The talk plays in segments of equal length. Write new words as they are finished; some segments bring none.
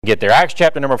Get there. Acts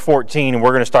chapter number 14, and we're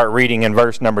going to start reading in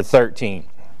verse number 13.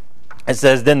 It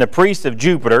says, Then the priests of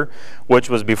Jupiter,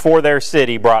 which was before their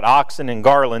city, brought oxen and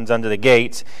garlands unto the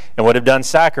gates, and would have done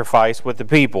sacrifice with the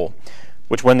people.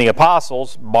 Which when the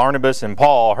apostles, Barnabas and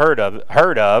Paul, heard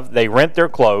of, they rent their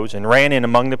clothes, and ran in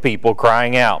among the people,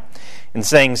 crying out, and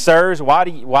saying, Sirs, why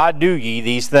do ye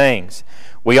these things?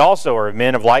 We also are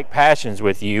men of like passions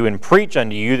with you, and preach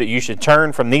unto you that you should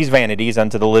turn from these vanities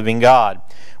unto the living God,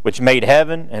 which made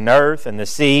heaven and earth and the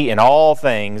sea and all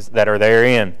things that are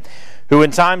therein, who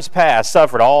in times past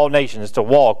suffered all nations to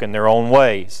walk in their own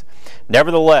ways.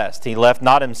 Nevertheless, he left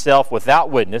not himself without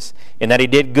witness, in that he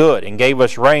did good, and gave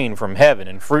us rain from heaven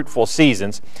and fruitful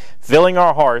seasons, filling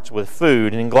our hearts with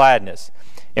food and gladness.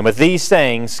 And with these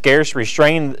sayings scarce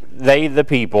restrained they the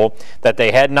people, that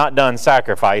they had not done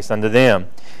sacrifice unto them.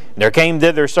 And there came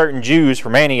thither certain Jews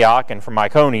from Antioch and from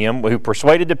Iconium, who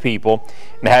persuaded the people,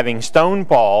 and having stoned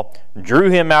Paul, drew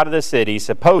him out of the city,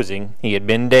 supposing he had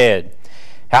been dead.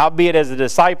 Howbeit, as the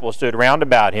disciples stood round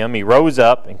about him, he rose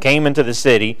up and came into the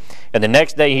city, and the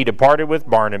next day he departed with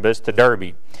Barnabas to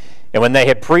Derbe. And when they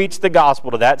had preached the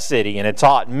gospel to that city, and had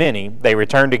taught many, they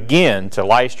returned again to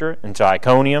Lystra and to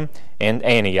Iconium and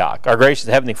Antioch. Our gracious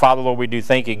Heavenly Father, Lord, we do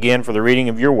thank you again for the reading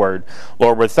of your word.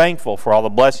 Lord, we're thankful for all the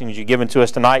blessings you've given to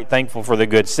us tonight, thankful for the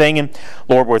good singing.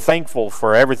 Lord, we're thankful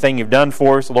for everything you've done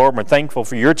for us. Lord, we're thankful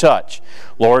for your touch.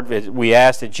 Lord, we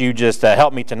ask that you just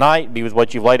help me tonight, be with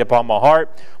what you've laid upon my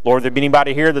heart. Lord, if there be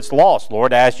anybody here that's lost,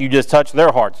 Lord, I ask you just touch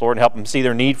their hearts, Lord, and help them see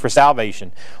their need for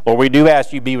salvation. Lord, we do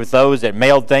ask you be with those that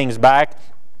mailed things back,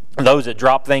 those that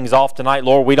drop things off tonight.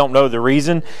 Lord, we don't know the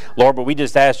reason, Lord, but we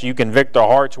just ask you convict their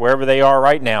hearts wherever they are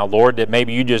right now, Lord, that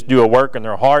maybe you just do a work in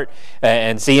their heart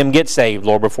and see them get saved,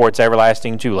 Lord, before it's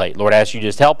everlasting too late. Lord, I ask you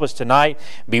just help us tonight,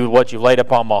 be with what you've laid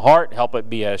upon my heart, help it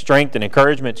be a strength and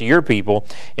encouragement to your people.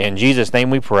 In Jesus' name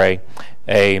we pray.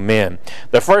 Amen.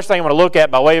 The first thing I want to look at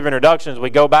by way of introductions,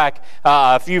 we go back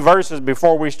a few verses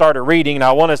before we started reading, and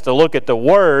I want us to look at the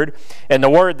word and the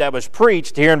word that was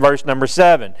preached here in verse number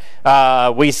 7.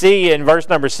 We see in verse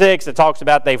number 6, it talks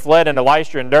about they fled into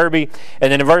Lystra and Derbe,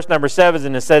 and then in verse number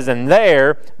 7 it says, and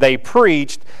there they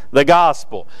preached the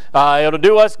gospel. It'll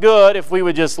do us good if we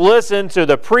would just listen to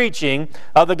the preaching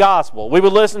of the gospel. We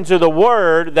would listen to the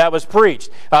word that was preached.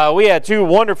 We had two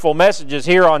wonderful messages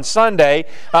here on Sunday,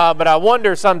 but I wonder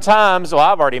sometimes, well,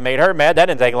 I've already made her mad. That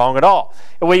didn't take long at all.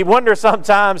 We wonder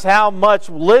sometimes how much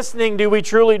listening do we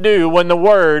truly do when the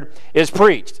word is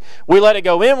preached. We let it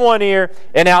go in one ear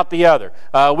and out the other.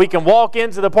 We can walk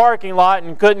into the parking lot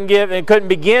and couldn't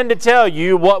begin to tell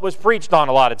you what was preached on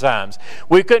a lot of times.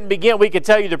 We couldn't begin. We could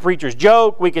tell you the preacher's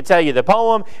joke. We could tell you the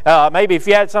poem. Maybe if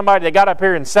you had somebody that got up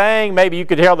here and sang, maybe you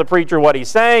could tell the preacher what he's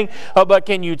saying. But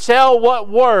can you tell what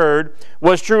word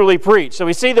was truly preached? So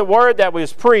we see the word that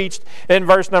was preached in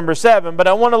verse number 7, but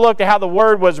I want to look at how the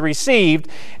word was received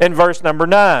in verse number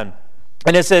 9.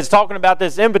 And it says, talking about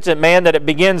this impotent man that it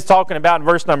begins talking about in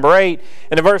verse number 8.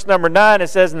 And in verse number 9 it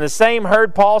says, and the same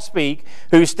heard Paul speak,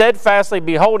 who steadfastly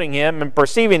beholding him and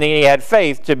perceiving that he had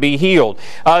faith to be healed.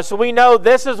 So we know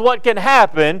this is what can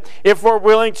happen if we're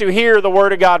willing to hear the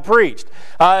word of God preached.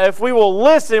 If we will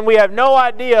listen, we have no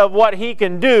idea of what he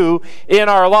can do in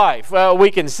our life.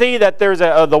 We can see that there's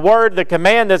the word, the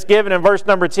command that's given in verse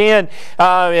number 10.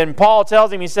 And Paul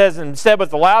tells him, he says, and said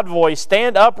with a loud voice,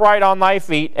 stand upright on thy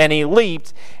feet, and he leaped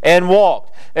and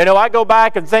walked. You know, I go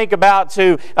back and think about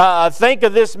think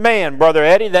of this man, Brother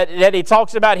Eddie, that he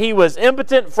talks about he was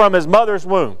impotent from his mother's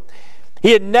womb.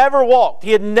 He had never walked.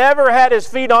 He had never had his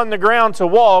feet on the ground to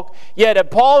walk, yet at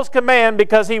Paul's command,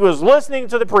 because he was listening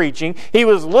to the preaching, he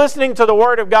was listening to the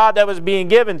word of God that was being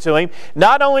given to him,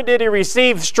 not only did he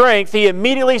receive strength, he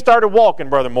immediately started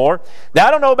walking, Brother Moore. Now, I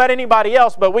don't know about anybody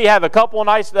else, but we have a couple of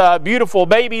nice, beautiful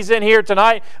babies in here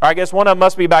tonight. Or I guess one of them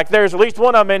must be back there. There's at least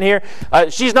one of them in here.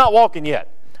 She's not walking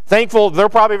yet. Thankful, they're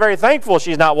probably very thankful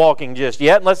she's not walking just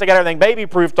yet, unless they got everything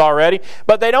baby-proofed already.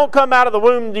 But they don't come out of the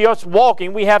womb just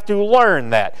walking. We have to learn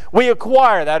that. We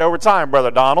acquire that over time,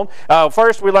 Brother Donald.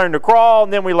 First we learn to crawl,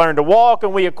 and then we learn to walk,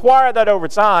 and we acquire that over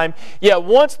time. Yet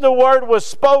once the word was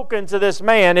spoken to this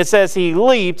man, it says he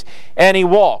leaped and he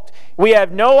walked. We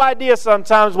have no idea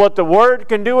sometimes what the word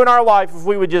can do in our life if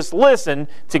we would just listen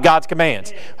to God's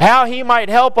commands. How he might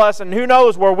help us, and who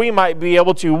knows where we might be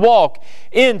able to walk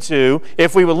into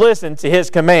if we would listen to his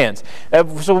commands.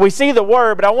 So we see the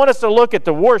word, but I want us to look at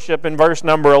the worship in verse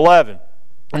number 11.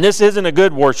 And this isn't a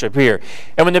good worship here.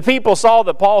 And when the people saw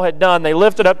that Paul had done, they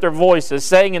lifted up their voices,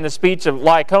 saying in the speech of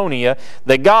Lycaonia,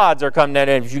 the gods are come down.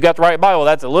 And if you got the right Bible,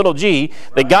 that's a little g.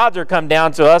 The gods are come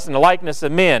down to us in the likeness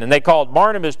of men. And they called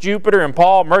Barnabas Jupiter and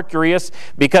Paul Mercurius,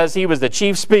 because he was the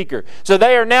chief speaker. So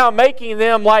they are now making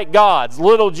them like gods,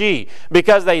 little g,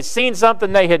 because they'd seen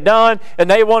something they had done, and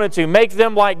they wanted to make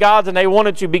them like gods, and they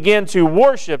wanted to begin to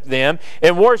worship them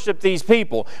and worship these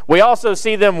people. We also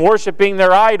see them worshiping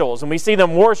their idols, and we see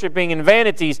them worshiping in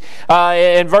vanities.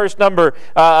 In verse number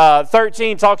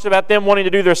 13 talks about them wanting to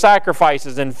do their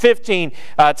sacrifices, and 15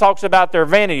 talks about their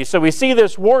vanities. So we see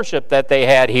this worship that they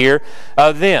had here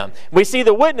of them. We see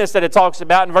the witness that it talks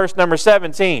about in verse number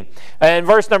 17. In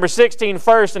verse number 16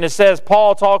 first, and it says,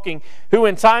 Paul talking, who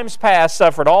in times past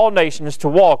suffered all nations to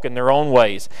walk in their own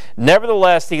ways.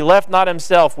 Nevertheless, he left not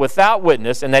himself without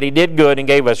witness, and that he did good and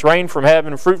gave us rain from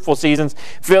heaven, fruitful seasons,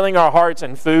 filling our hearts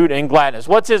and food and gladness.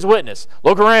 What's his witness?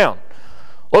 Look around.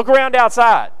 Look around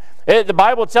outside. The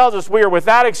Bible tells us we are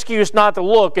without excuse not to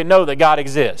look and know that God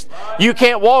exists. You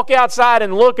can't walk outside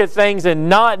and look at things and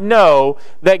not know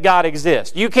that God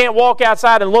exists. You can't walk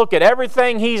outside and look at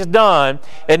everything He's done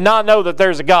and not know that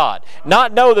there's a God.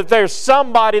 Not know that there's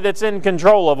somebody that's in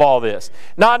control of all this.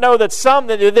 Not know that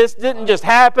this didn't just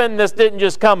happen, this didn't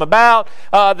just come about,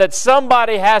 that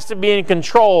somebody has to be in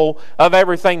control of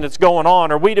everything that's going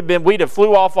on, or we'd have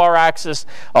flew off our axis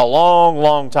a long,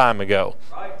 long time ago.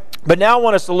 But now I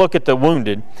want us to look at the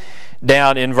wounded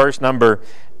down in verse number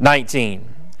 19.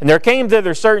 And there came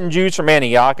thither certain Jews from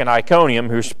Antioch and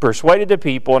Iconium, who persuaded the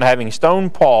people, and having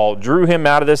stoned Paul, drew him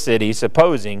out of the city,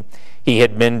 supposing he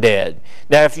had been dead.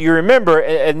 Now, if you remember,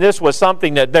 and this was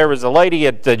something that there was a lady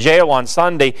at the jail on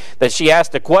Sunday that she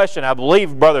asked a question. I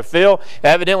believe, Brother Phil,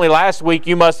 evidently last week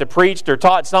you must have preached or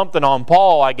taught something on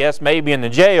Paul, I guess, maybe in the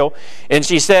jail. And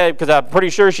she said, because I'm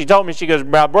pretty sure she told me, she goes,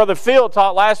 Brother Phil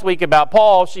taught last week about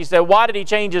Paul. She said, why did he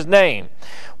change his name?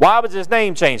 Why was his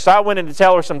name changed? So I went in to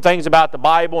tell her some things about the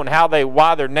Bible and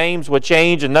why their names would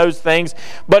change and those things.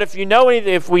 But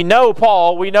if we know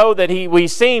Paul, we know that we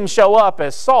see him show up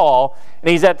as Saul,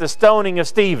 and he's at the stoning of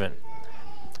Stephen.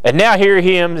 And now here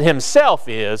he himself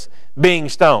is being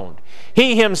stoned.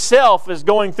 He himself is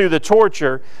going through the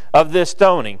torture of this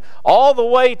stoning, all the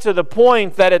way to the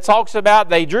point that it talks about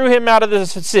they drew him out of the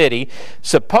city,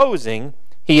 supposing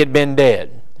he had been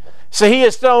dead. So he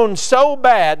is stoned so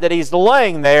bad that he's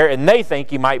laying there, and they think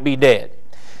he might be dead.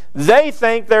 They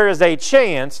think there is a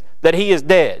chance that he is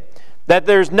dead, that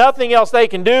there's nothing else they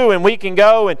can do, and we can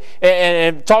go. And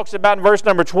it talks about in verse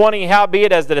number 20,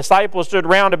 howbeit as the disciples stood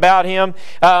round about him.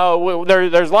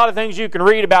 There's a lot of things you can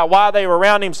read about why they were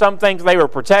around him. Some think they were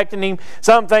protecting him.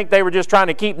 Some think they were just trying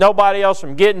to keep nobody else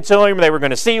from getting to him. They were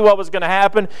going to see what was going to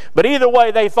happen. But either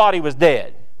way, they thought he was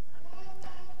dead.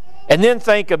 And then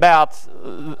think about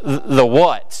the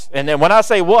what. And then when I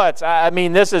say what, I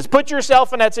mean this is, put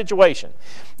yourself in that situation.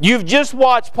 You've just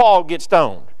watched Paul get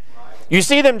stoned. You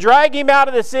see them drag him out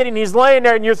of the city, and he's laying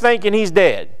there, and you're thinking he's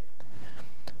dead.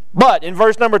 But in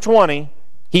verse number 20,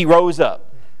 he rose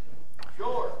up.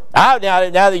 Sure. Now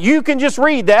that you can just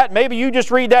read that, maybe you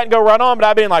just read that and go right on, but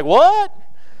I've been like, what?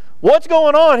 What's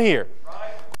going on here?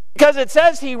 Right. Because it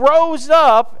says he rose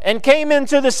up and came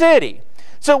into the city.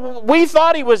 So we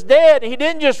thought he was dead. He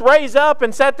didn't just raise up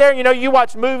and sat there. You know, you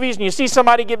watch movies and you see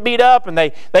somebody get beat up and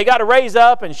they got to raise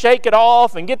up and shake it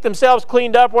off and get themselves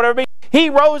cleaned up, whatever.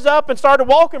 He rose up and started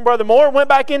walking, Brother Moore, and went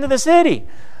back into the city.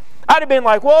 I'd have been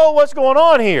like, whoa, what's going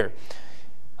on here?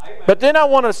 But then I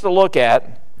want us to look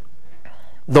at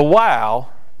the wow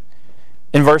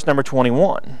in verse number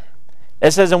 21.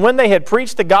 It says, and when they had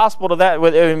preached the gospel to that,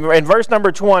 in verse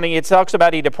number 20, it talks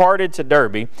about he departed to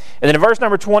Derbe. And then in verse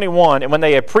number 21, and when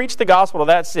they had preached the gospel to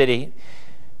that city,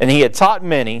 and he had taught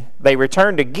many, they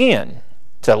returned again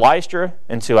to Lystra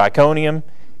and to Iconium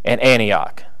and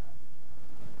Antioch.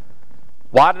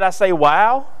 Why did I say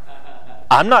wow?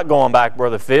 I'm not going back,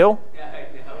 Brother Phil.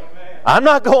 I'm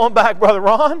not going back, Brother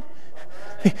Ron.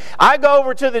 I go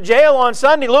over to the jail on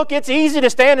Sunday. Look, it's easy to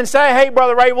stand and say, hey,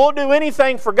 Brother Ray, we'll do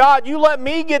anything for God. You let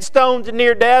me get stoned to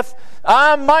near death,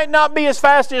 I might not be as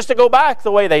fast as to go back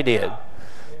the way they did.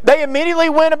 They immediately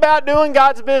went about doing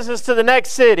God's business to the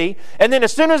next city, and then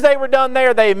as soon as they were done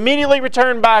there, they immediately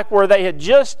returned back where they had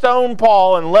just stoned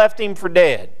Paul and left him for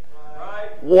dead.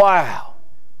 Wow.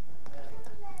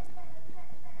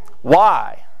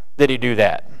 Why did he do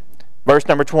that? Verse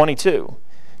number 22.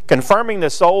 Confirming the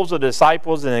souls of the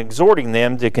disciples and exhorting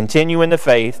them to continue in the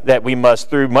faith, that we must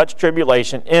through much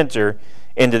tribulation enter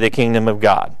into the kingdom of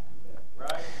God.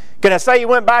 Right. Can I say he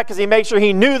went back because he made sure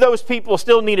he knew those people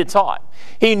still needed taught?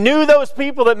 He knew those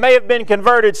people that may have been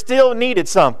converted still needed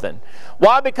something.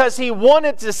 Why? Because he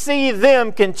wanted to see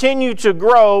them continue to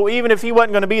grow even if he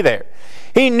wasn't going to be there.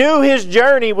 He knew his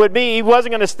journey would be, he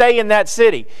wasn't going to stay in that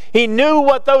city. He knew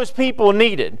what those people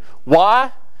needed.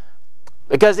 Why?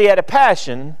 Because he had a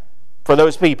passion for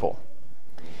those people.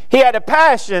 He had a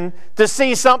passion to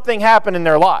see something happen in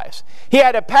their lives. He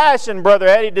had a passion, Brother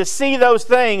Eddie, to see those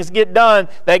things get done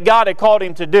that God had called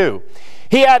him to do.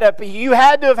 You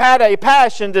had to have had a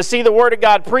passion to see the Word of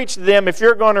God preached to them if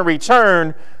you're going to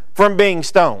return from being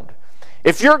stoned.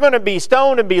 If you're going to be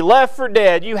stoned and be left for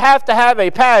dead, you have to have a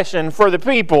passion for the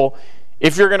people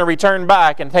if you're going to return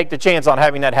back and take the chance on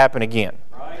having that happen again.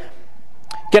 Right.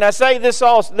 Can I say this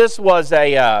was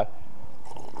a...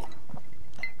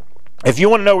 If you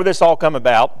want to know where this all come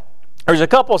about, there was a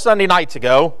couple of Sunday nights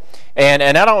ago, and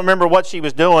I don't remember what she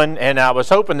was doing, and I was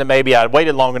hoping that maybe I'd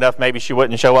waited long enough, maybe she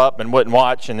wouldn't show up and wouldn't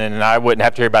watch, and then I wouldn't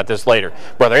have to hear about this later.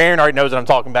 Brother Aaron already knows that I'm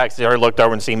talking back, so he already looked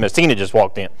over and seen Miss Tina just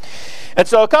walked in. And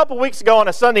so a couple of weeks ago on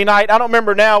a Sunday night, I don't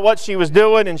remember now what she was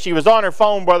doing, and she was on her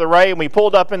phone, Brother Ray, and we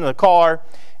pulled up into the car,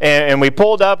 and we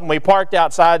pulled up and we parked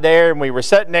outside there, and we were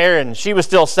sitting there, and she was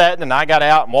still sitting, and I got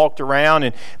out and walked around,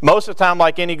 and most of the time,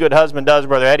 like any good husband does,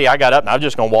 Brother Eddie, I got up and I was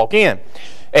just going to walk in.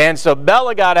 And so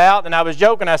Bella got out, and I was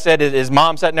joking. I said, is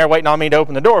Mom sitting there waiting on me to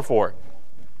open the door for her?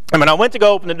 And when I went to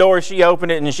go open the door, she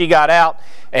opened it, and she got out.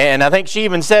 And I think she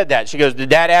even said that. She goes, did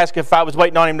Dad ask if I was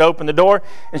waiting on him to open the door?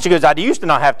 And she goes, I used to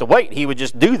not have to wait. He would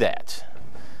just do that.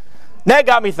 And that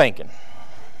got me thinking.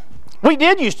 We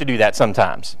did used to do that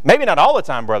sometimes. Maybe not all the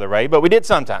time, Brother Ray, but we did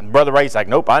sometimes. Brother Ray's like,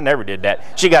 nope, I never did that.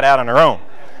 She got out on her own.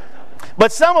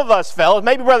 But some of us fellas,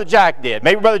 maybe Brother Jack did.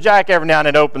 Maybe Brother Jack every now and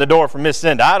then opened the door for Miss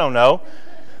Cinda. I don't know.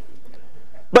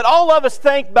 But all of us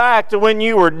think back to when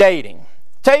you were dating.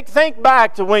 Think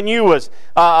back to when you was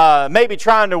maybe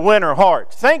trying to win her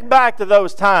heart. Think back to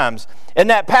those times and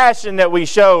that passion that we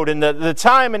showed and the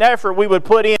time and effort we would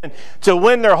put in to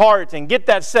win their hearts and get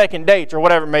that second date or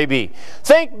whatever it may be.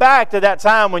 Think back to that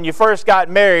time when you first got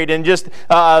married and just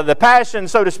the passion,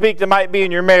 so to speak, that might be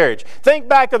in your marriage. Think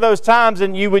back to those times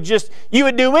and you would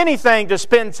do anything to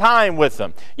spend time with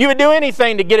them. You would do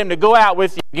anything to get them to go out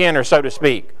with you again, or so to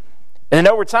speak. And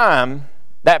then over time,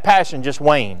 that passion just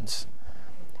wanes.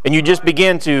 And you just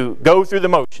begin to go through the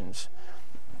motions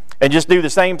and just do the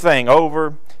same thing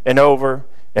over and over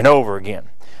and over again.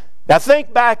 Now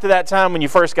think back to that time when you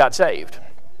first got saved.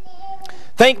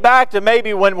 Think back to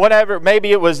maybe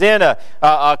maybe it was in a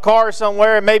car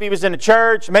somewhere, maybe it was in a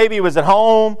church, maybe it was at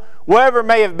home, wherever it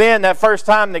may have been that first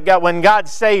time when God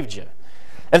saved you.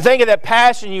 And think of that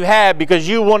passion you had because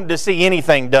you wanted to see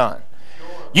anything done.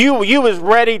 You was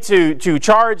ready to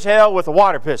charge hell with a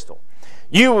water pistol.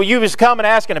 You was coming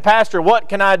asking a pastor, what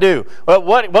can I do?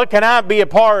 What can I be a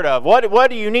part of? What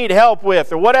do you need help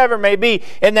with? Or whatever it may be.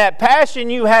 And that passion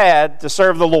you had to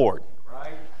serve the Lord.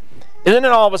 Right. And then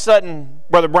all of a sudden,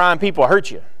 Brother Brian, people hurt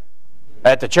you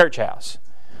at the church house.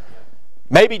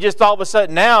 Maybe just all of a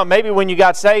sudden now, maybe when you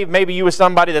got saved, maybe you were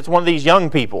somebody that's one of these young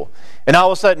people. And all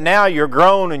of a sudden now you're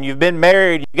grown and you've been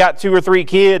married. You got 2 or 3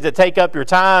 kids that take up your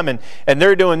time and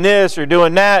they're doing this or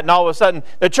doing that. And all of a sudden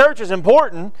the church is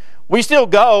important. We still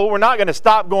go. We're not going to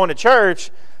stop going to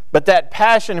church. But that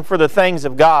passion for the things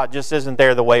of God just isn't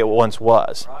there the way it once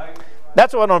was. Right.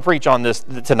 That's what I'm going to preach on this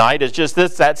tonight, is just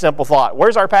that simple thought.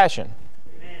 Where's our passion?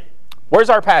 Amen. Where's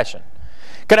our passion?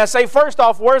 Can I say first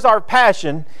off, where's our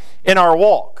passion in our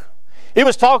walk? It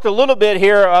was talked a little bit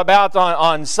here about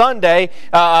on Sunday.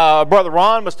 Brother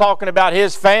Ron was talking about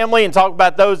his family and talking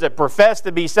about those that profess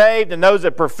to be saved and those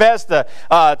that profess to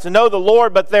know the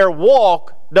Lord, but their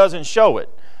walk doesn't show it.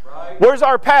 Right. Where's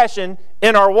our passion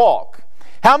in our walk?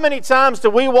 How many times do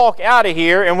we walk out of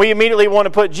here and we immediately want to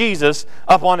put Jesus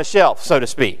up on the shelf, so to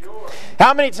speak? Sure.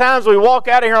 How many times do we walk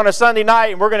out of here on a Sunday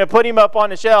night and we're going to put him up on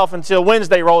the shelf until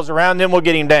Wednesday rolls around, then we'll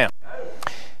get him down?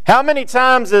 How many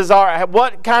times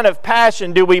what kind of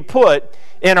passion do we put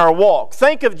in our walk?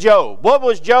 Think of Job. What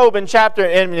was Job in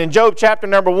Job chapter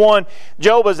number 1?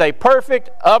 Job was a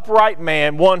perfect, upright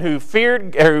man, one who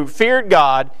feared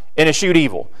God and eschewed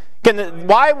evil.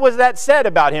 Why was that said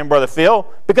about him, Brother Phil?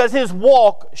 Because his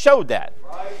walk showed that.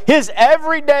 His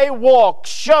everyday walk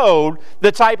showed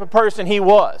the type of person he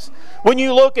was. When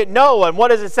you look at Noah, and what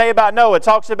does it say about Noah? It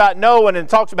talks about Noah and it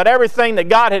talks about everything that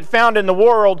God had found in the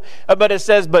world, but it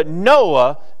says, but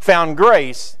Noah found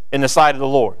grace in the sight of the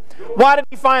Lord. Why did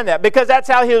he find that? Because that's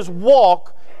how his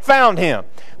walk found him.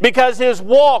 Because his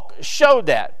walk showed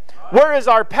that. Where is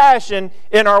our passion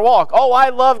in our walk? Oh, I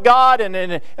love God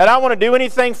and I want to do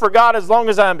anything for God as long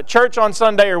as I'm at church on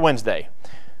Sunday or Wednesday.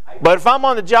 But if I'm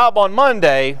on the job on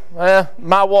Monday,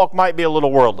 my walk might be a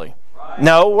little worldly.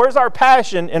 No, where's our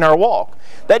passion in our walk?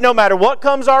 That no matter what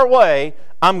comes our way,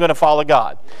 I'm going to follow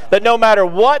God. That no matter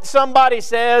what somebody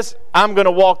says, I'm going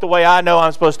to walk the way I know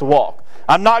I'm supposed to walk.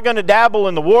 I'm not going to dabble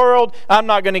in the world. I'm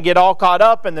not going to get all caught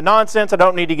up in the nonsense I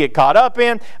don't need to get caught up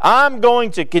in. I'm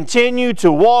going to continue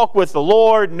to walk with the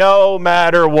Lord no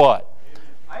matter what.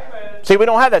 Amen. See, we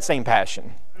don't have that same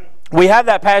passion. We have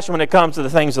that passion when it comes to the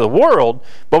things of the world,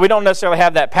 but we don't necessarily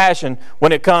have that passion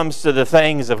when it comes to the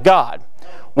things of God.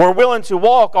 We're willing to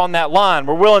walk on that line.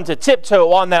 We're willing to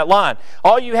tiptoe on that line.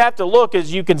 All you have to look,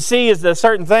 as you can see, is the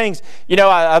certain things. You know,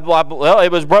 well,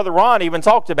 it was Brother Ron even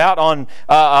talked about on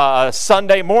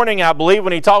Sunday morning, I believe,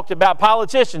 when he talked about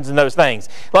politicians and those things.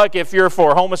 Like if you're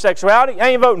for homosexuality,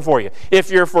 I ain't voting for you.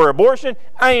 If you're for abortion,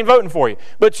 I ain't voting for you.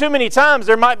 But too many times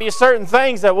there might be certain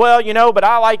things that, well, you know, but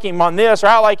I like him on this or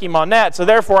I like him on that, so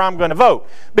therefore I'm going to vote.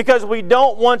 Because we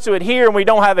don't want to adhere and we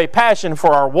don't have a passion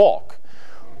for our walk.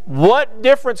 What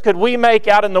difference could we make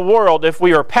out in the world if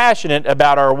we were passionate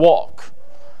about our walk?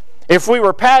 If we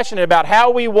were passionate about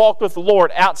how we walked with the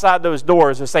Lord outside those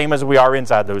doors the same as we are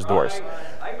inside those doors.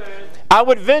 Amen. I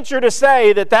would venture to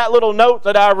say that little note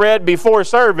that I read before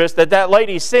service that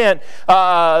lady sent,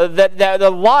 that a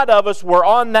lot of us were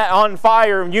on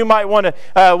fire. And you might want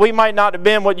to, we might not have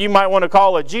been what you might want to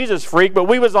call a Jesus freak, but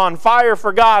we was on fire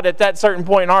for God at that certain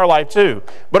point in our life too.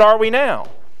 But are we now?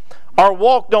 Our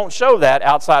walk don't show that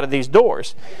outside of these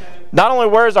doors. Not only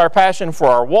where is our passion for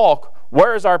our walk,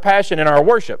 where is our passion in our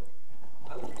worship?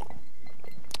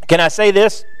 Can I say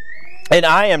this? And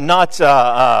I am not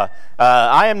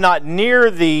near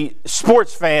the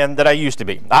sports fan that I used to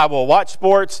be. I will watch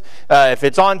sports if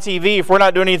it's on TV. If we're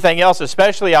not doing anything else,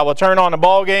 especially, I will turn on a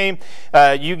ball game.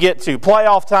 You get to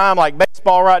playoff time like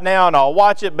baseball right now, and I'll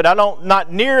watch it. But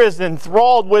not near as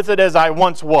enthralled with it as I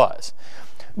once was.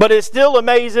 But it still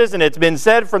amazes, and it's been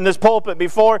said from this pulpit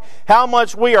before, how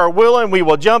much we are willing. We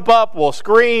will jump up, we'll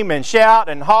scream and shout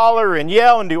and holler and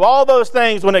yell and do all those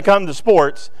things when it comes to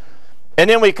sports. And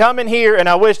then we come in here, and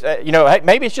I wish, hey,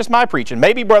 maybe it's just my preaching.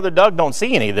 Maybe Brother Doug don't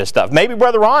see any of this stuff. Maybe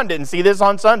Brother Ron didn't see this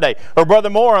on Sunday, or Brother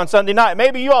Moore on Sunday night.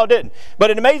 Maybe you all didn't.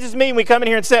 But it amazes me when we come in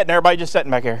here and sit, and everybody just sitting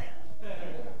back here.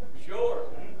 Sure.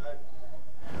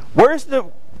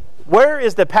 Where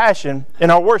is the passion in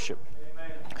our worship?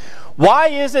 Why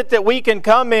is it that we can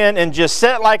come in and just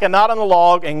sit like a knot on the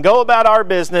log and go about our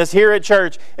business here at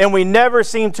church and we never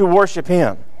seem to worship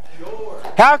Him? Sure.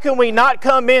 How can we not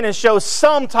come in and show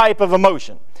some type of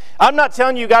emotion? I'm not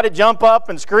telling you got to jump up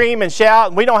and scream and shout,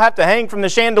 and we don't have to hang from the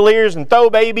chandeliers and throw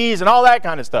babies and all that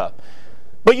kind of stuff.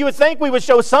 But you would think we would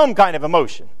show some kind of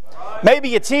emotion. Right.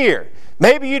 Maybe a tear.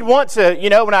 Maybe you'd want to,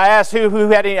 when I asked who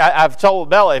had any, I've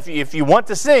told Bella, if you want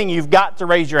to sing, you've got to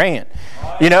raise your hand.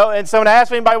 And so when I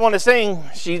asked if anybody want to sing,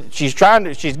 she's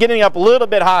getting up a little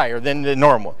bit higher than the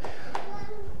normal.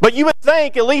 But you would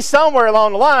think, at least somewhere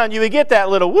along the line, you would get that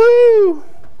little woo,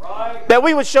 right, that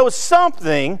we would show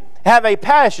something, have a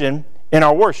passion in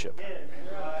our worship.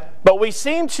 But we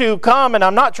seem to come, and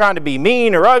I'm not trying to be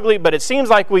mean or ugly, but it seems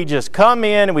like we just come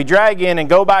in and we drag in and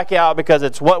go back out because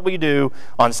it's what we do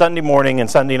on Sunday morning and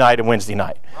Sunday night and Wednesday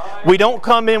night. We don't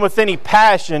come in with any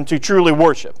passion to truly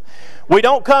worship. We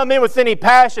don't come in with any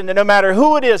passion that no matter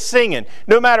who it is singing,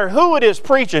 no matter who it is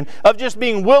preaching, of just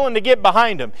being willing to get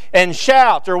behind them and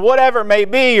shout or whatever it may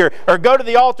be, or go to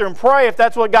the altar and pray if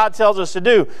that's what God tells us to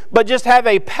do. But just have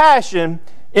a passion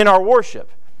in our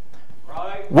worship.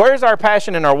 Right. Where's our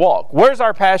passion in our walk? Where's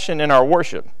our passion in our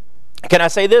worship? Can I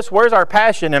say this? Where's our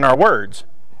passion in our words?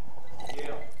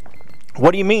 Yeah.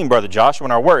 What do you mean, Brother Joshua,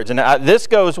 in our words? And this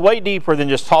goes way deeper than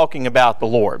just talking about the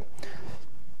Lord.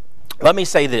 Let me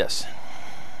say this.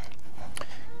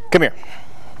 Come here.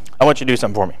 I want you to do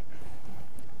something for me.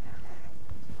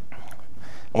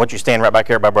 I want you to stand right back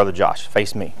here by Brother Josh.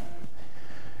 Face me.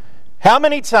 How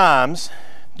many times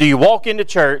do you walk into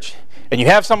church and you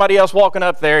have somebody else walking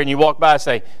up there and you walk by and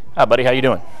say, "Hi, buddy, how you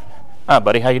doing? Hi,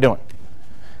 buddy, how you doing?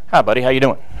 Hi, buddy, how you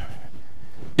doing?"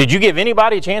 Did you give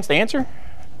anybody a chance to answer?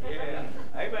 Yeah.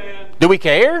 Amen. Do we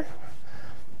care?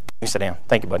 You sit down.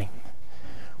 Thank you, buddy.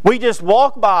 We just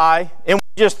walk by and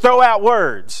we just throw out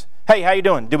words. "Hey, how you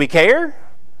doing?" Do we care?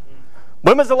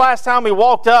 When was the last time we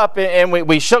walked up and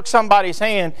we shook somebody's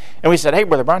hand and we said, "Hey,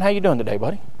 Brother Brian, how you doing today,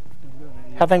 buddy?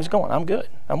 How things going?" "I'm good.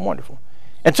 I'm wonderful."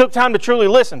 And took time to truly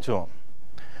listen to them.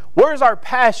 Where's our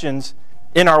passions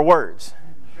in our words?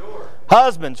 Sure.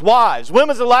 Husbands, wives, when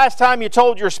was the last time you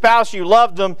told your spouse you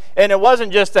loved them and it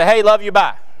wasn't just a, "Hey, love you,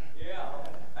 bye"? Yeah.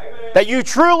 Amen. That you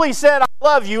truly said, "I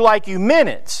love you," like you meant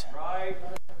it. Right.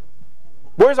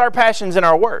 Where's our passions in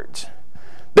our words?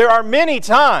 There are many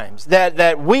times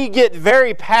that we get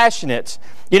very passionate.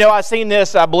 You know, I seen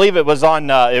this, I believe it was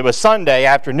Sunday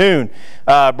afternoon,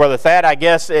 Brother Thad, I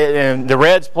guess, and the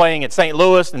Reds playing at St.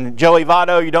 Louis, and Joey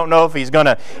Votto, you don't know if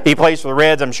he plays for the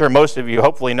Reds. I'm sure most of you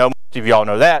hopefully know, most of you all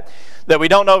know that we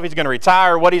don't know if he's going to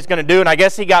retire, what he's going to do, and I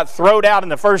guess he got thrown out in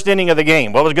the first inning of the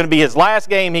game. What was going to be his last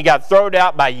game, he got thrown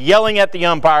out by yelling at the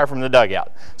umpire from the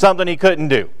dugout, something he couldn't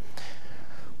do.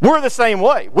 We're the same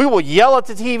way. We will yell at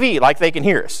the TV like they can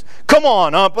hear us. Come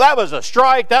on, ump, that was a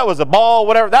strike, that was a ball,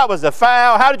 whatever, that was a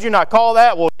foul. How did you not call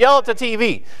that? We'll yell at the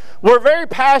TV. We're very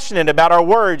passionate about our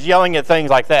words, yelling at things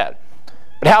like that.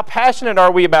 But how passionate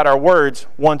are we about our words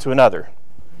one to another?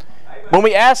 When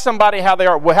we ask somebody how they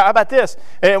are, well, how about this?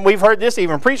 And we've heard this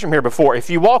even preached from here before. If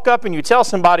you walk up and you tell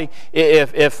somebody,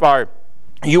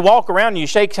 you walk around and you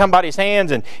shake somebody's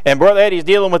hands, and Brother Eddie's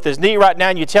dealing with his knee right now,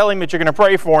 and you tell him that you're going to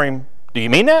pray for him, do you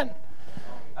mean that?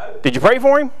 Did you pray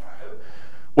for him?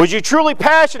 Was you truly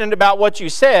passionate about what you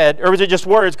said, or was it just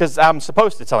words because I'm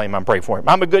supposed to tell him I'm praying for him?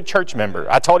 I'm a good church member.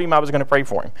 I told him I was going to pray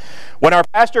for him. When our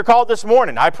pastor called this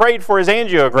morning, I prayed for his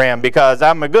angiogram because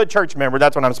I'm a good church member.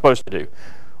 That's what I'm supposed to do.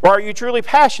 Or are you truly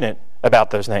passionate about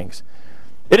those things?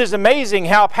 It is amazing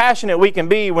how passionate we can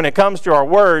be when it comes to our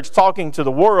words, talking to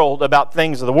the world about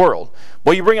things of the world.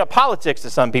 Well, you bring up politics to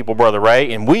some people, Brother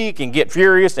Ray, and we can get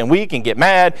furious, and we can get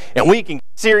mad, and we can get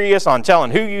serious on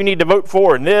telling who you need to vote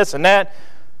for and this and that.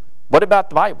 What about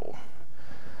the Bible?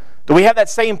 Do we have that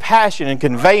same passion in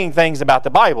conveying things about the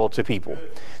Bible to people?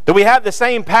 Do we have the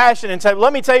same passion and say,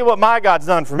 let me tell you what my God's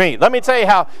done for me. Let me tell you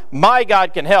how my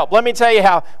God can help. Let me tell you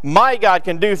how my God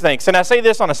can do things. And I say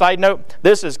this on a side note.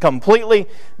 This is completely,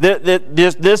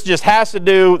 this just has to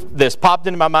do, this popped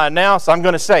into my mind now, so I'm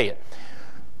going to say it.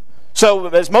 So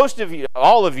as most of you,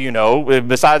 all of you know,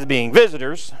 besides being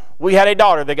visitors, we had a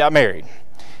daughter that got married.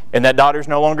 And that daughter's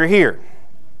no longer here.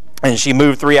 And she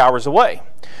moved 3 hours away.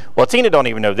 Well, Tina don't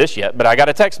even know this yet, but I got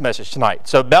a text message tonight.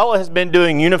 So Bella has been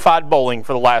doing unified bowling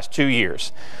for the last 2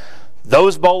 years.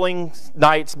 Those bowling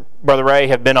nights, Brother Ray,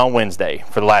 have been on Wednesday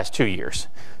for the last 2 years.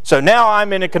 So now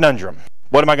I'm in a conundrum.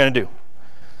 What am I going to do?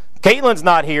 Caitlin's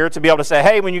not here to be able to say,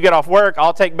 hey, when you get off work,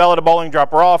 I'll take Bella to bowling,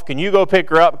 drop her off. Can you go pick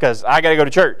her up because I got to go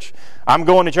to church? I'm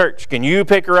going to church. Can you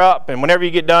pick her up? And whenever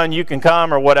you get done, you can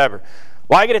come or whatever.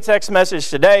 Well, I get a text message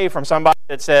today from somebody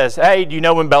that says, hey, do you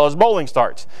know when Bella's bowling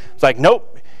starts? It's like,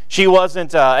 nope. She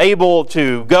wasn't able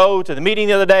to go to the meeting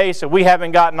the other day, so we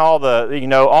haven't gotten all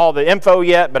the info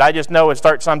yet, but I just know it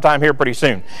starts sometime here pretty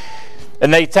soon.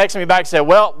 And they texted me back and said,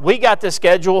 well, we got this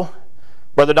schedule,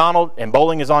 Brother Donald, and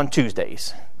bowling is on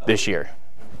Tuesdays this year.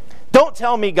 Don't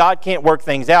tell me God can't work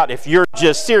things out if you're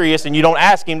just serious and you don't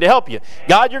ask Him to help you.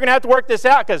 God, you're going to have to work this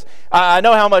out because I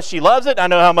know how much she loves it. I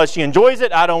know how much she enjoys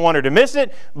it. I don't want her to miss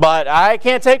it, but I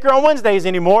can't take her on Wednesdays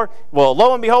anymore. Well,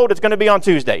 lo and behold, it's going to be on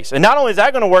Tuesdays. And not only is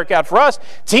that going to work out for us,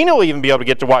 Tina will even be able to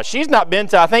get to watch. She's not been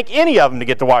to, I think, any of them to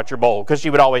get to watch her bowl because she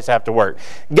would always have to work.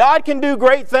 God can do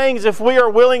great things if we are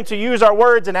willing to use our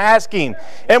words and ask Him.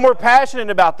 And we're passionate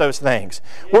about those things.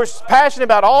 We're passionate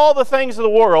about all the things of the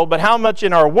world, but how much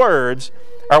in our words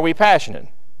are we passionate?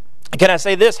 Can I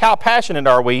say this? How passionate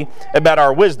are we about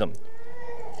our wisdom?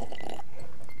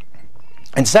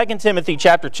 In 2 Timothy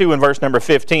chapter 2 and verse number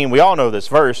 15, we all know this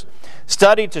verse.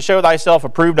 Study to show thyself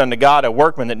approved unto God, a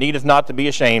workman that needeth not to be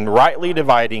ashamed, rightly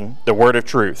dividing the word of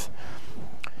truth.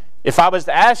 If I was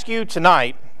to ask you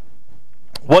tonight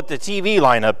what the TV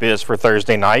lineup is for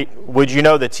Thursday night, would you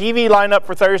know the TV lineup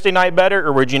for Thursday night better,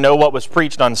 or would you know what was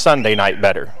preached on Sunday night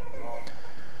better?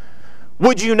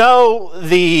 Would you know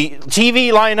the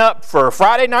TV lineup for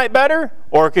Friday night better,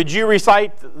 or could you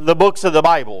recite the books of the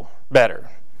Bible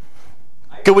better?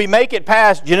 Could we make it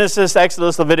past Genesis,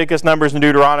 Exodus, Leviticus, Numbers, and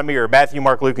Deuteronomy, or Matthew,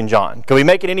 Mark, Luke, and John? Could we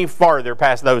make it any farther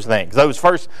past those things, those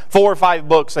first 4 or 5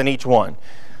 books in each one?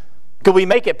 Could we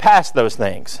make it past those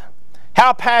things?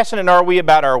 How passionate are we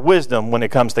about our wisdom when it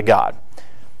comes to God?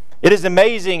 It is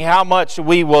amazing how much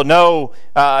we will know.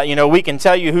 We can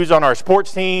tell you who's on our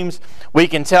sports teams. We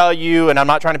can tell you, and I'm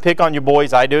not trying to pick on you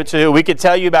boys, I do it too. We can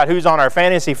tell you about who's on our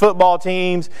fantasy football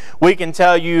teams. We can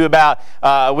tell you about,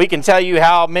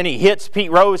 how many hits Pete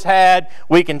Rose had.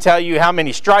 We can tell you how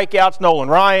many strikeouts Nolan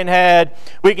Ryan had.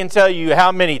 We can tell you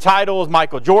how many titles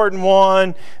Michael Jordan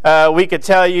won. I could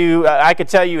tell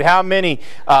you how many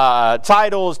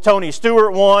titles Tony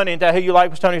Stewart won. And who you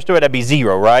like was Tony Stewart? That'd be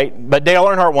 0, right? But Dale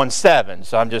Earnhardt won 7.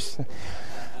 So I'm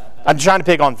trying to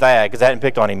pick on Thad because I hadn't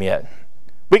picked on him yet.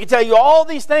 We can tell you all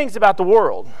these things about the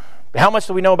world. But how much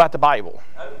do we know about the Bible?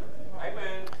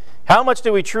 Amen. How much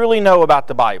do we truly know about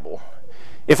the Bible?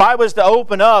 If I was to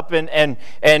open up and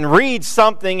read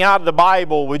something out of the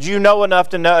Bible, would you know enough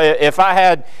to know? If I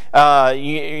had,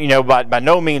 by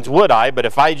no means would I, but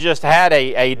if I just had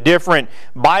a different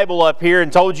Bible up here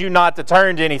and told you not to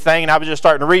turn to anything, and I was just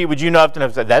starting to read, would you know enough to know?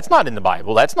 That's not in the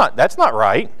Bible. That's not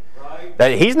right.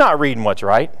 He's not reading what's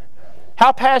right.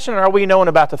 How passionate are we knowing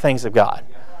about the things of God?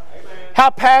 How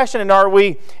passionate are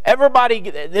we? Everybody,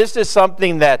 this is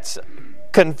something that's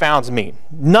confounds me.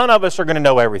 None of us are going to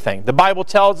know everything. The Bible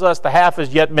tells us the half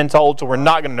has yet been told, so we're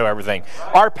not going to know everything.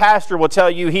 Our pastor will tell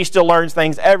you he still learns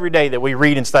things every day that we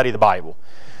read and study the Bible.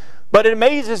 But it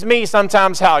amazes me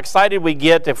sometimes how excited we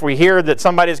get if we hear that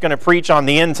somebody's going to preach on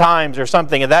the end times or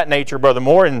something of that nature, Brother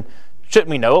Moore, and shouldn't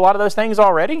we know a lot of those things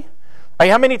already?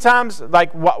 Like, how many times,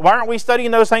 why aren't we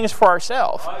studying those things for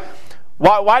ourselves?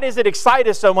 Why does it excite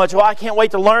us so much? Well, I can't wait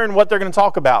to learn what they're going to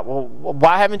talk about. Well,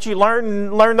 why haven't you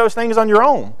learned those things on your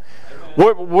own?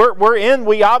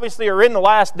 We obviously are in the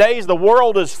last days. The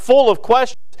world is full of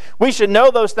questions. We should know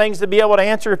those things to be able to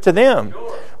answer to them.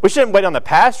 We shouldn't wait on the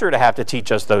pastor to have to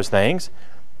teach us those things.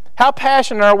 How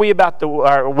passionate are we about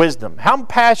our wisdom? How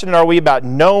passionate are we about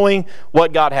knowing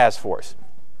what God has for us?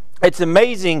 It's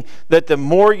amazing that the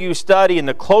more you study and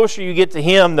the closer you get to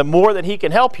Him, the more that He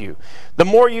can help you. The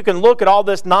more you can look at all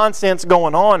this nonsense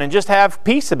going on and just have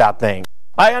peace about things.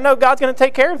 I know God's going to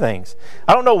take care of things.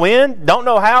 I don't know when, don't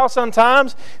know how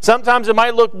sometimes. Sometimes it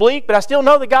might look bleak, but I still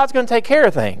know that God's going to take care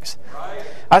of things.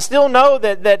 I still know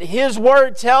that His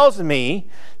Word tells me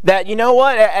that, you know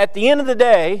what, at the end of the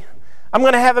day, I'm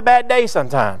going to have a bad day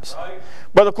sometimes.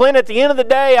 Brother Clint, at the end of the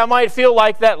day, I might feel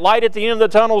like that light at the end of the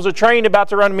tunnel is a train about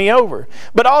to run me over.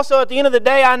 But also at the end of the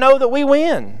day, I know that we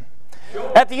win.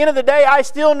 At the end of the day, I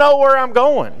still know where I'm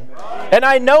going. And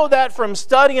I know that from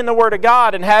studying the Word of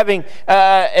God and having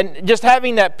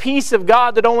that peace of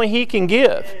God that only He can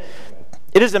give.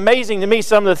 It is amazing to me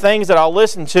some of the things that I'll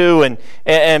listen to,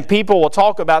 and people will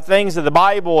talk about things of the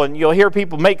Bible, and you'll hear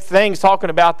people make things talking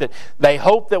about that they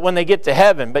hope that when they get to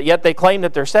heaven, but yet they claim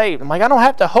that they're saved. I'm like, I don't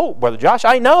have to hope, Brother Josh.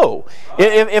 I know.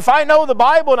 If I know the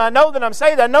Bible and I know that I'm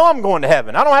saved, I know I'm going to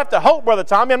heaven. I don't have to hope, Brother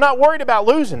Tommy. I'm not worried about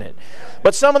losing it.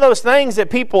 But some of those things that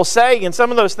people say and some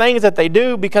of those things that they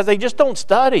do because they just don't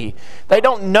study. They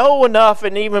don't know enough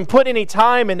and even put any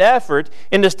time and effort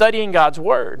into studying God's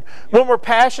Word. When we're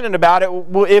passionate about it,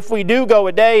 if we do go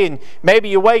a day and maybe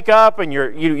you wake up and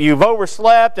you've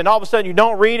overslept and all of a sudden you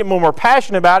don't read it, and when we're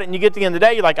passionate about it and you get to the end of the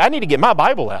day, you're like, I need to get my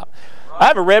Bible out. I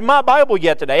haven't read my Bible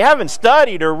yet today. I haven't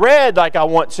studied or read like I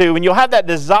want to, and you'll have that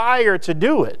desire to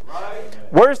do it.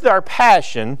 Where's our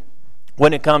passion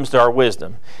when it comes to our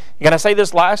wisdom? Can I say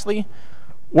this lastly?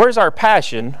 Where's our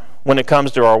passion when it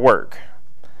comes to our work?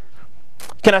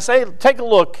 Can I say, take a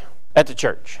look at the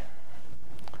church.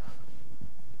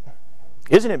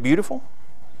 Isn't it beautiful?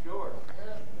 Sure.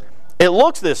 It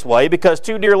looks this way because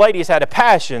two dear ladies had a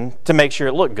passion to make sure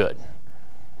it looked good.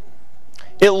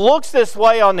 It looks this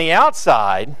way on the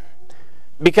outside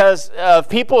because of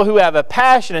people who have a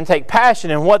passion and take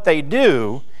passion in what they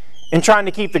do in trying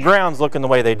to keep the grounds looking the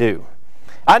way they do.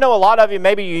 I know a lot of you,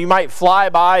 maybe you might fly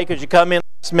by because you come in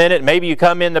last minute, maybe you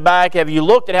come in the back. Have you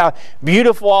looked at how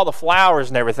beautiful all the flowers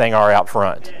and everything are out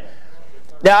front?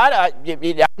 Now,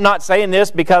 I'm not saying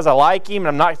this because I like him, and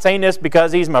I'm not saying this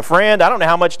because he's my friend. I don't know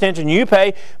how much attention you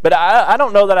pay, but I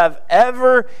don't know that I've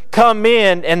ever come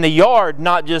in and the yard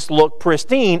not just look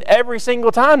pristine every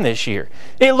single time this year.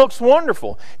 It looks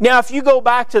wonderful. Now, if you go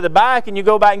back to the back and you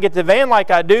go back and get the van like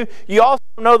I do, you also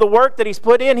know the work that he's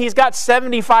put in. He's got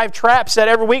 75 traps set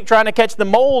every week trying to catch the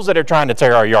moles that are trying to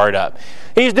tear our yard up.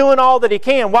 He's doing all that he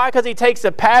can. Why? Because he takes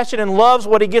a passion and loves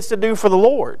what he gets to do for the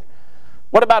Lord.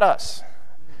 What about us?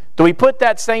 Do we put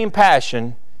that same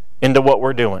passion into what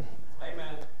we're doing?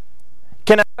 Amen.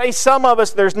 Can I say some of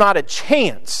us, there's not a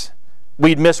chance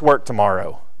we'd miss work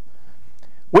tomorrow.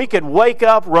 We could wake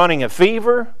up running a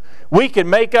fever. We could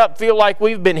feel like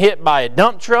we've been hit by a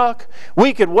dump truck.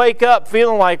 We could wake up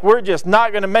feeling like we're just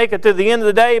not going to make it to the end of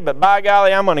the day, but by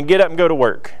golly, I'm going to get up and go to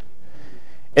work.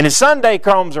 And as Sunday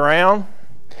comes around,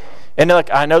 and look,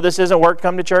 I know this isn't work to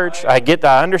come to church. I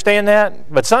understand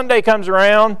that. But Sunday comes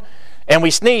around, and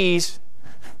we sneeze.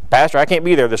 Pastor, I can't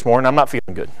be there this morning. I'm not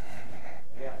feeling good.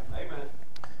 Yeah, amen.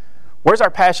 Where's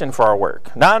our passion for our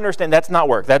work? Now I understand that's not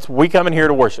work. That's we come in here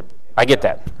to worship. I get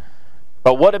that.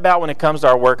 But what about when it comes to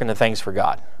our work and the things for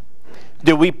God?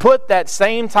 Do we put that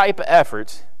same type of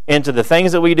effort into the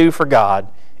things that we do for God,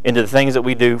 into the things that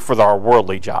we do for our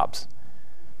worldly jobs?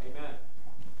 Amen.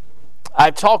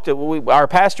 Our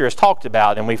pastor has talked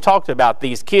about, and we've talked about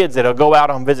these kids that'll go out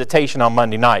on visitation on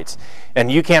Monday nights, and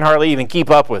you can't hardly even keep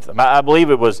up with them. I believe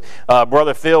it was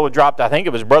Brother Phil dropped. I think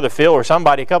it was Brother Phil or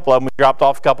somebody. A couple of them we dropped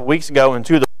off a couple of weeks ago, and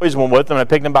two of the boys went with them and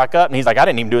picked them back up. And he's like, I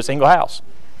didn't even do a single house.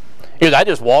 He goes, I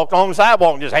just walked on the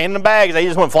sidewalk and just handed them bags. They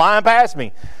just went flying past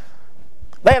me.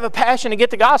 They have a passion to get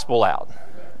the gospel out.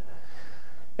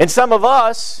 And some of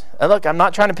us, and look, I'm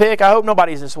not trying to pick. I hope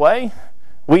nobody's this way.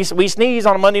 We sneeze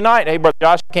on a Monday night. Hey, Brother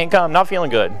Josh, I can't come. Not feeling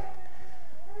good.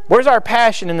 Where's our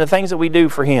passion in the things that we do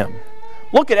for Him?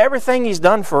 Look at everything He's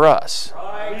done for us.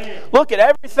 Right. Look at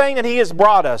everything that He has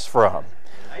brought us from.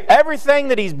 Everything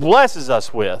that He blesses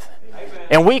us with.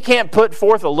 And we can't put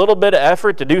forth a little bit of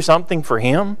effort to do something for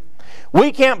Him.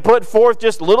 We can't put forth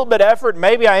just a little bit of effort.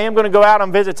 Maybe I am going to go out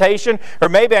on visitation, or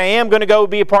maybe I am going to go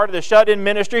be a part of the shut-in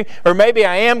ministry, or maybe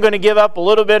I am going to give up a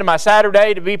little bit of my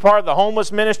Saturday to be part of the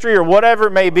homeless ministry, or whatever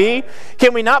it may be.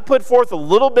 Can we not put forth a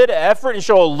little bit of effort and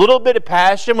show a little bit of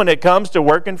passion when it comes to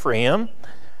working for Him?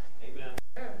 Amen.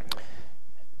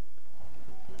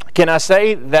 Can I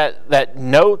say that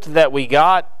note that we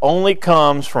got only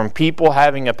comes from people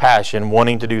having a passion,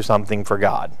 wanting to do something for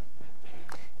God?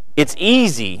 It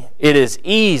is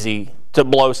easy to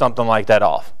blow something like that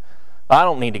off. I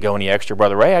don't need to go any extra,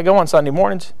 Brother Ray. I go on Sunday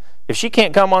mornings. If she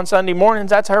can't come on Sunday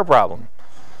mornings, that's her problem.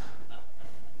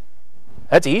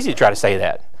 That's easy to try to say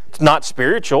that. It's not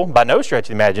spiritual by no stretch of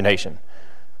the imagination.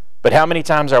 But how many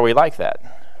times are we like that?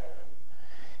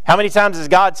 How many times does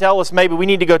God tell us maybe we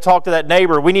need to go talk to that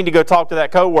neighbor, we need to go talk to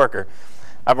that coworker?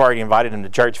 I've already invited him to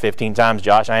church 15 times,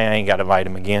 Josh. I ain't got to invite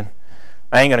him again.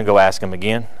 I ain't going to go ask him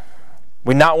again.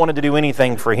 We not wanted to do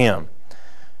anything for him.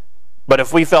 But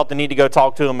if we felt the need to go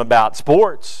talk to him about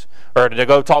sports, or to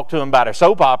go talk to him about a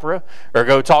soap opera, or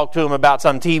go talk to him about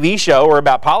some TV show or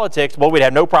about politics, well, we'd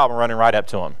have no problem running right up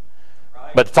to him.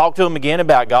 Right. But to talk to him again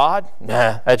about God,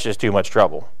 nah, that's just too much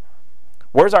trouble.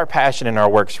 Where's our passion in our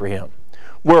works for Him?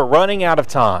 We're running out of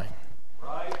time.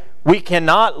 Right. We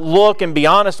cannot look and be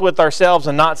honest with ourselves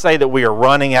and not say that we are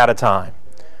running out of time.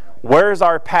 Where's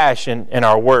our passion in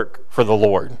our work for the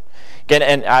Lord?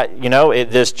 And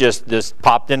this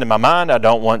popped into my mind. I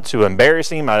don't want to embarrass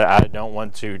him. I don't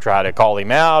want to try to call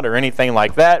him out or anything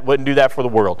like that. Wouldn't do that for the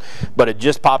world. But it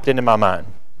just popped into my mind.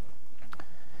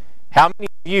 How many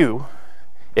of you,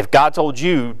 if God told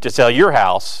you to sell your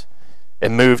house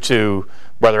and move to,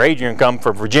 Brother Adrian come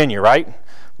from Virginia, right?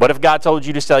 What if God told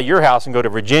you to sell your house and go to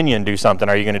Virginia and do something?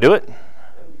 Are you going to do it?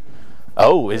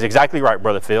 Oh, is exactly right,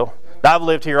 Brother Phil. I've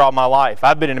lived here all my life.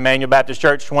 I've been in Emmanuel Baptist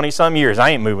Church 20-some years. I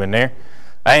ain't moving there.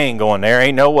 I ain't going there.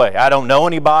 Ain't no way. I don't know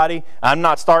anybody. I'm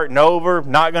not starting over.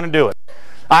 Not going to do it.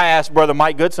 I asked Brother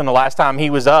Mike Goodson the last time he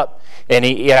was up, and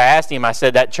I asked him, I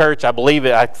said, that church, I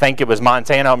think it was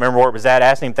Montana. I don't remember where it was at. I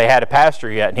asked him if they had a pastor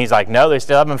yet, and he's like, no, they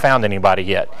still haven't found anybody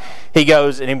yet. He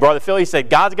goes, and Brother Phil, he said,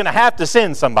 God's going to have to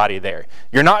send somebody there.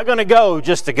 You're not going to go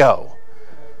just to go.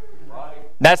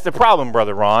 That's the problem,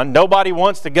 Brother Ron. Nobody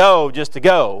wants to go just to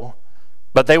go.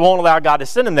 But they won't allow God to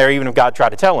send them there even if God tried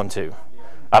to tell them to.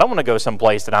 I don't want to go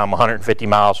someplace that I'm 150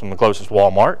 miles from the closest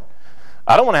Walmart.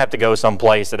 I don't want to have to go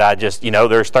someplace that I just,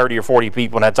 there's 30 or 40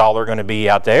 people and that's all they're going to be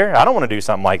out there. I don't want to do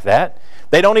something like that.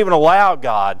 They don't even allow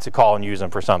God to call and use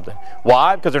them for something.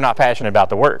 Why? Because they're not passionate about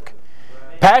the work.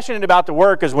 Passionate about the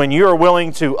work is when you are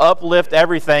willing to uplift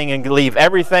everything and leave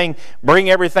everything, bring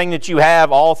everything that you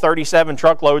have, all 37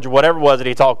 truckloads or whatever it was that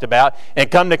he talked about, and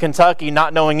come to Kentucky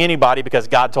not knowing anybody because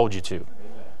God told you to.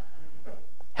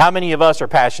 How many of us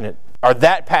are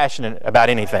that passionate about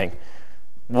anything?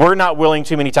 We're not willing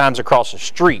too many times to cross the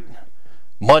street,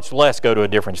 much less go to a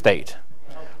different state.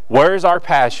 Where's our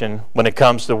passion when it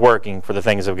comes to working for the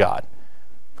things of God?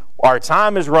 Our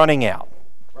time is running out.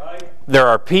 There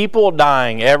are people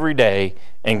dying every day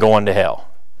and going to hell.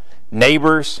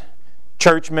 Neighbors,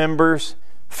 church members,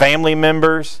 family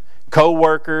members,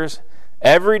 co-workers,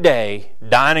 every day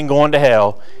dying and going to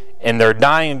hell. And they're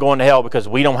dying and going to hell because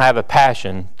we don't have a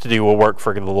passion to do a work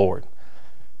for the Lord.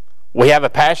 We have a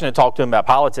passion to talk to Him about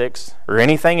politics or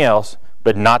anything else,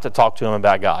 but not to talk to Him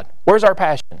about God. Where's our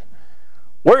passion?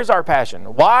 Where's our passion?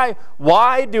 Why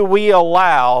do we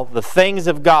allow the things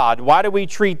of God, why do we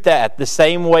treat that the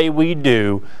same way we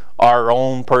do our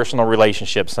own personal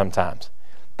relationships sometimes?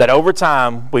 That over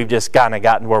time, we've just kind of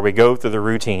gotten where we go through the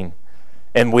routine,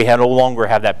 and we no longer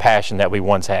have that passion that we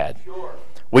once had. Sure.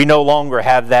 We no longer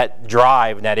have that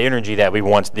drive and that energy that we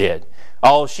once did.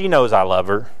 Oh, she knows I love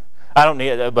her. I don't need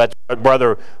it, but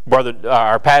brother,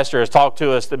 our pastor has talked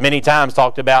to us many times,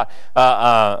 talked about,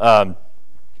 oh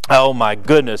my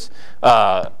goodness,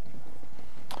 Brother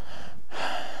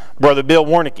Bill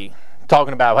Warnicki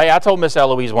talking about, hey, I told Miss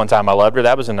Eloise one time I loved her.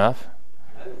 That was enough.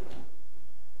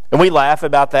 And we laugh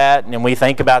about that, and we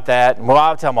think about that. Well,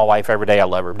 I'll tell my wife every day I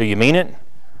love her. Do you mean it?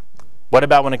 What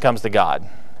about when it comes to God?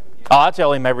 Oh, I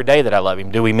tell him every day that I love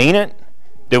him. Do we mean it?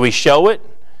 Do we show it?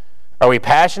 Are we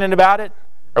passionate about it?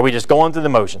 Are we just going through the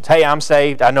motions? Hey, I'm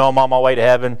saved. I know I'm on my way to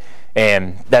heaven,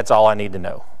 and that's all I need to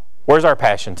know. Where's our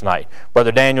passion tonight?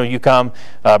 Brother Daniel, you come.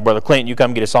 Brother Clint, you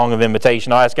come get a song of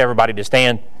invitation. I'll ask everybody to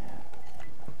stand.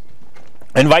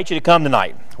 I invite you to come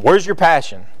tonight. Where's your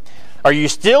passion? Are you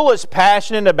still as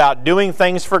passionate about doing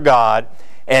things for God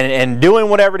and doing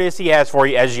whatever it is He has for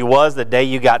you as you was the day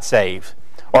you got saved?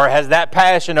 Or has that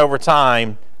passion over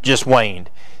time just waned?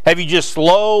 Have you just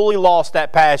slowly lost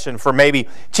that passion for maybe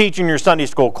teaching your Sunday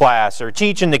school class or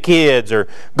teaching the kids or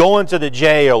going to the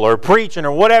jail or preaching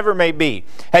or whatever it may be?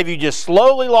 Have you just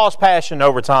slowly lost passion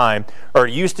over time, or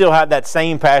do you still have that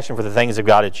same passion for the things of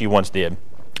God that you once did?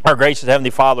 Our gracious Heavenly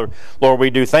Father, Lord,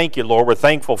 we do thank you, Lord. We're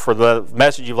thankful for the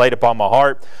message you've laid upon my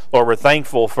heart. Lord, we're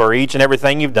thankful for each and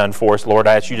everything you've done for us. Lord,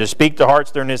 I ask you to speak to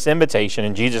hearts during this invitation.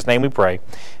 In Jesus' name we pray.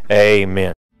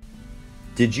 Amen.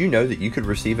 Did you know that you could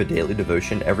receive a daily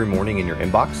devotion every morning in your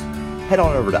inbox? Head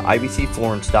on over to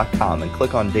ibcflorence.com and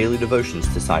click on Daily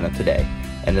Devotions to sign up today.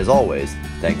 And as always,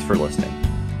 thanks for listening.